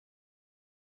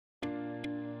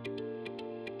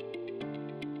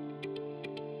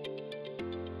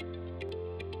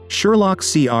SHERLOG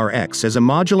CRX is a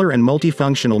modular and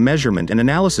multifunctional measurement and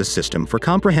analysis system for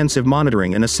comprehensive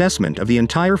monitoring and assessment of the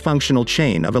entire functional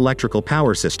chain of electrical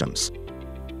power systems.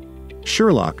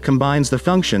 SHERLOG combines the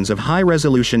functions of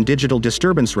high-resolution digital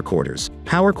disturbance recorders,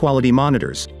 power quality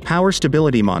monitors, power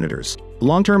stability monitors,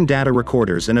 long-term data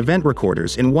recorders and event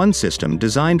recorders in one system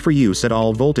designed for use at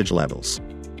all voltage levels.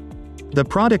 The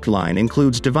product line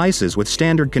includes devices with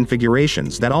standard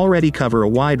configurations that already cover a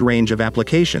wide range of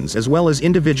applications as well as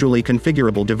individually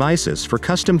configurable devices for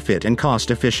custom-fit and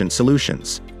cost-efficient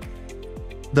solutions.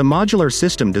 The modular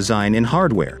system design in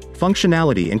hardware,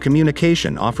 functionality and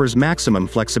communication offers maximum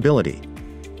flexibility.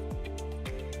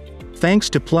 Thanks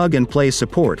to plug-and-play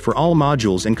support for all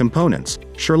modules and components,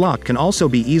 SHERLOG can also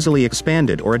be easily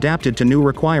expanded or adapted to new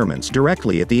requirements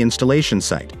directly at the installation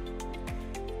site.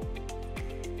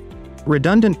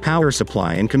 Redundant power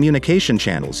supply and communication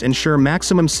channels ensure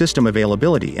maximum system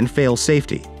availability and fail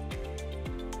safety.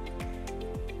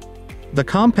 The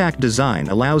compact design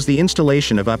allows the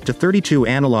installation of up to 32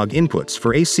 analog inputs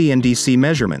for AC and DC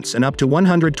measurements and up to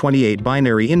 128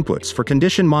 binary inputs for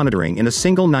condition monitoring in a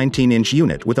single 19-inch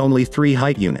unit with only 3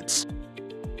 height units.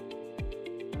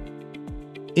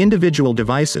 Individual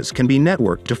devices can be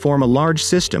networked to form a large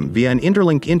system via an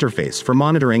interlink interface for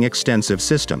monitoring extensive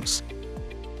systems.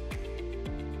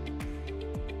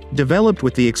 Developed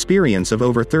with the experience of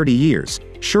over 30 years,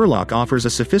 SHERLOG offers a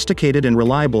sophisticated and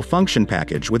reliable function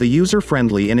package with a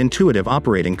user-friendly and intuitive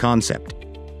operating concept.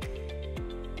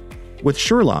 With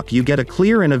SHERLOG you get a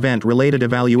clear and event-related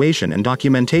evaluation and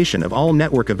documentation of all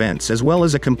network events as well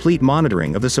as a complete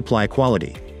monitoring of the supply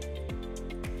quality.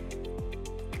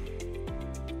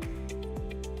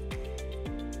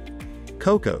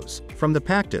 KoCoS, from the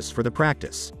practice for the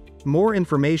practice. More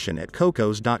information at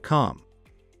KoCoS.com.